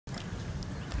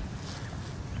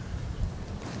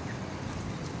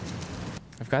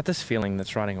got this feeling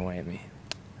that's rotting away at me.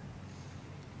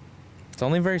 It's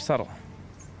only very subtle,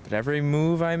 but every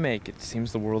move I make, it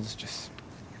seems the world's just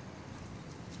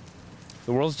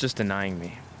denying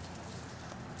me.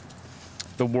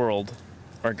 The world,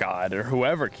 or God, or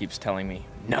whoever keeps telling me,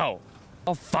 no,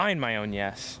 I'll find my own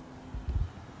yes.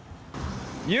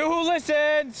 You who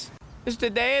listens, is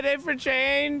today a day for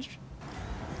change?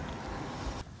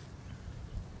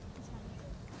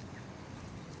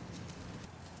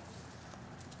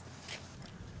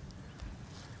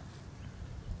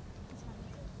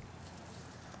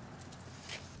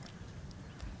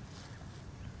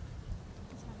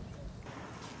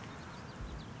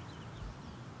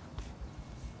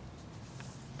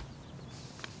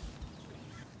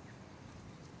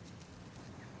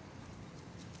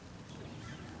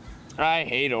 I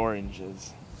hate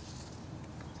oranges.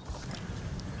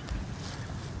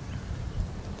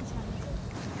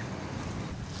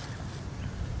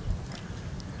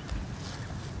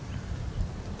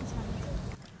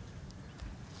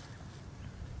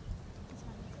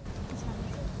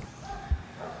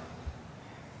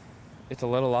 It's a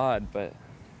little odd, but,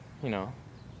 you know,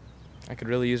 I could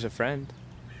really use a friend.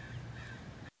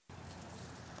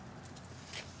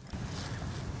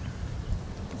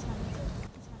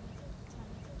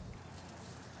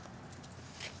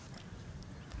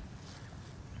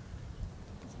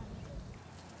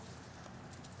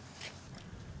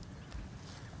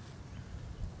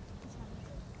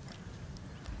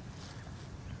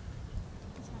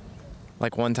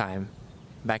 Like one time,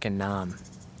 back in Nam,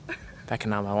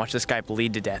 I watched this guy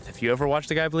bleed to death. If you ever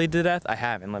watched a guy bleed to death, I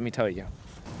have, and let me tell you.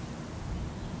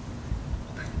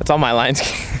 That's all my lines.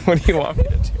 What do you want me to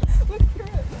do? Look through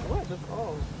it. What? That's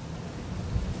all.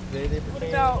 What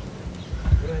about?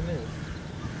 What did I miss?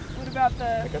 What about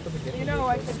the? I got the beginning. You know,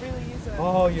 I could really use a.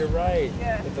 Oh, you're right.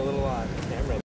 Yeah. It's a little on camera.